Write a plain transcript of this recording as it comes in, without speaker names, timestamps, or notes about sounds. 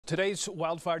Today's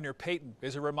wildfire near Peyton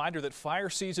is a reminder that fire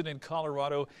season in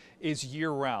Colorado is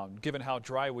year-round, given how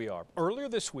dry we are. Earlier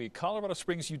this week, Colorado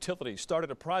Springs Utilities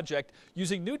started a project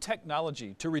using new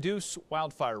technology to reduce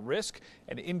wildfire risk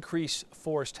and increase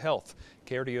forest health.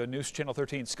 KRDO News Channel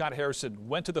 13 Scott Harrison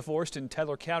went to the forest in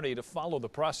Teller County to follow the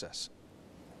process.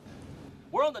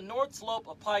 We're on the north slope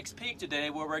of Pikes Peak today,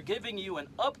 where we're giving you an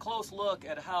up-close look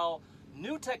at how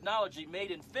new technology made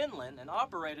in Finland and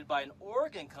operated by an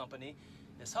Oregon company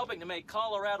is helping to make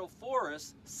Colorado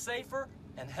forests safer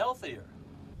and healthier.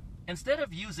 Instead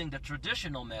of using the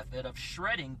traditional method of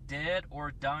shredding dead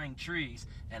or dying trees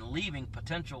and leaving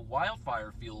potential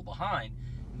wildfire fuel behind,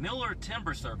 Miller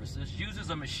Timber Services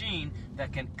uses a machine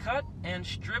that can cut and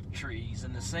strip trees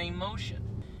in the same motion.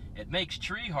 It makes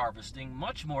tree harvesting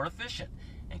much more efficient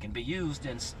and can be used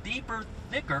in steeper,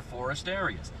 thicker forest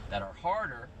areas that are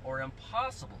harder or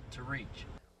impossible to reach.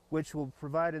 Which will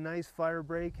provide a nice fire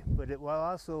break, but it will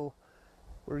also,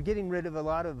 we're getting rid of a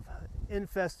lot of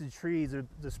infested trees.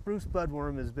 The spruce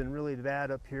budworm has been really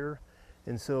bad up here,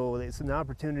 and so it's an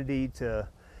opportunity to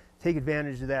take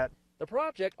advantage of that. The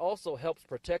project also helps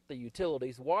protect the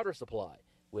utility's water supply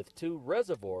with 2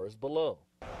 reservoirs below.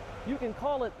 You can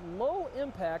call it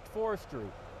low-impact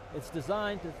forestry. It's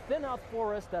designed to thin out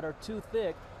forests that are too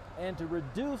thick and to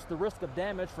reduce the risk of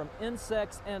damage from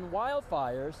insects and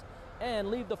wildfires,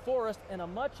 and leave the forest in a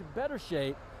much better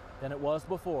shape than it was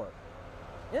before.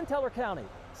 In Teller County,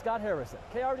 Scott Harrison,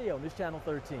 KRDO News Channel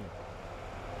 13.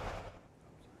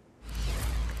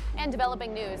 And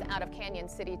developing news out of Canyon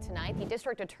City tonight, the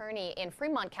district attorney in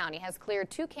Fremont County has cleared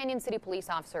 2 Canyon City police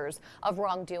officers of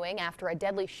wrongdoing after a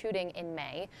deadly shooting in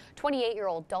May.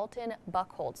 28-year-old Dalton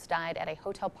Buckholtz died at a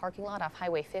hotel parking lot off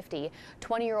Highway 50.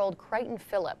 20-year-old Crichton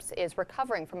Phillips is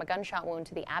recovering from a gunshot wound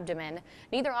to the abdomen.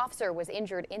 Neither officer was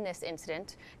injured in this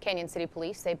incident. Canyon City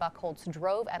police say Buckholtz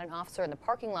drove at an officer in the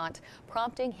parking lot,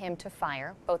 prompting him to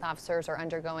fire. Both officers are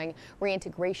undergoing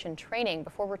reintegration training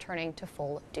before returning to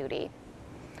full duty.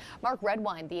 Mark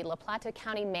Redwine, the La Plata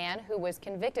County man who was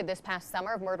convicted this past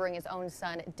summer of murdering his own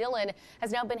son, Dylan,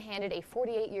 has now been handed a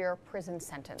 48-year prison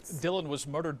sentence. Dylan was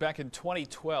murdered back in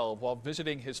 2012 while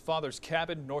visiting his father's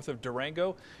cabin north of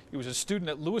Durango. He was a student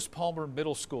at Lewis Palmer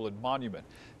Middle School in Monument.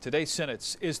 Today's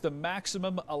sentence is the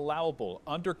maximum allowable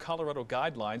under Colorado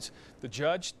guidelines. The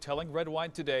judge telling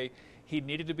Redwine today he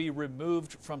needed to be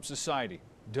removed from society.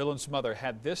 Dylan's mother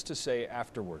had this to say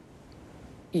afterward.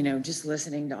 You know, just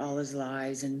listening to all his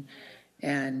lies and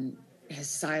his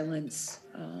silence.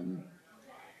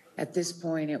 At this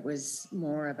point, it was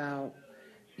more about,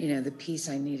 you know, the peace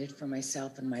I needed for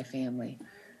myself and my family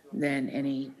than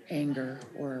any anger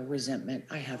or resentment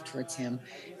I have towards him.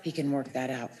 He can work that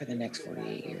out for the next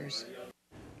 48 years.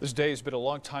 This day has been a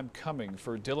long time coming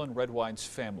for Dylan Redwine's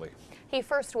family. He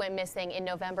first went missing in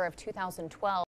November of 2012.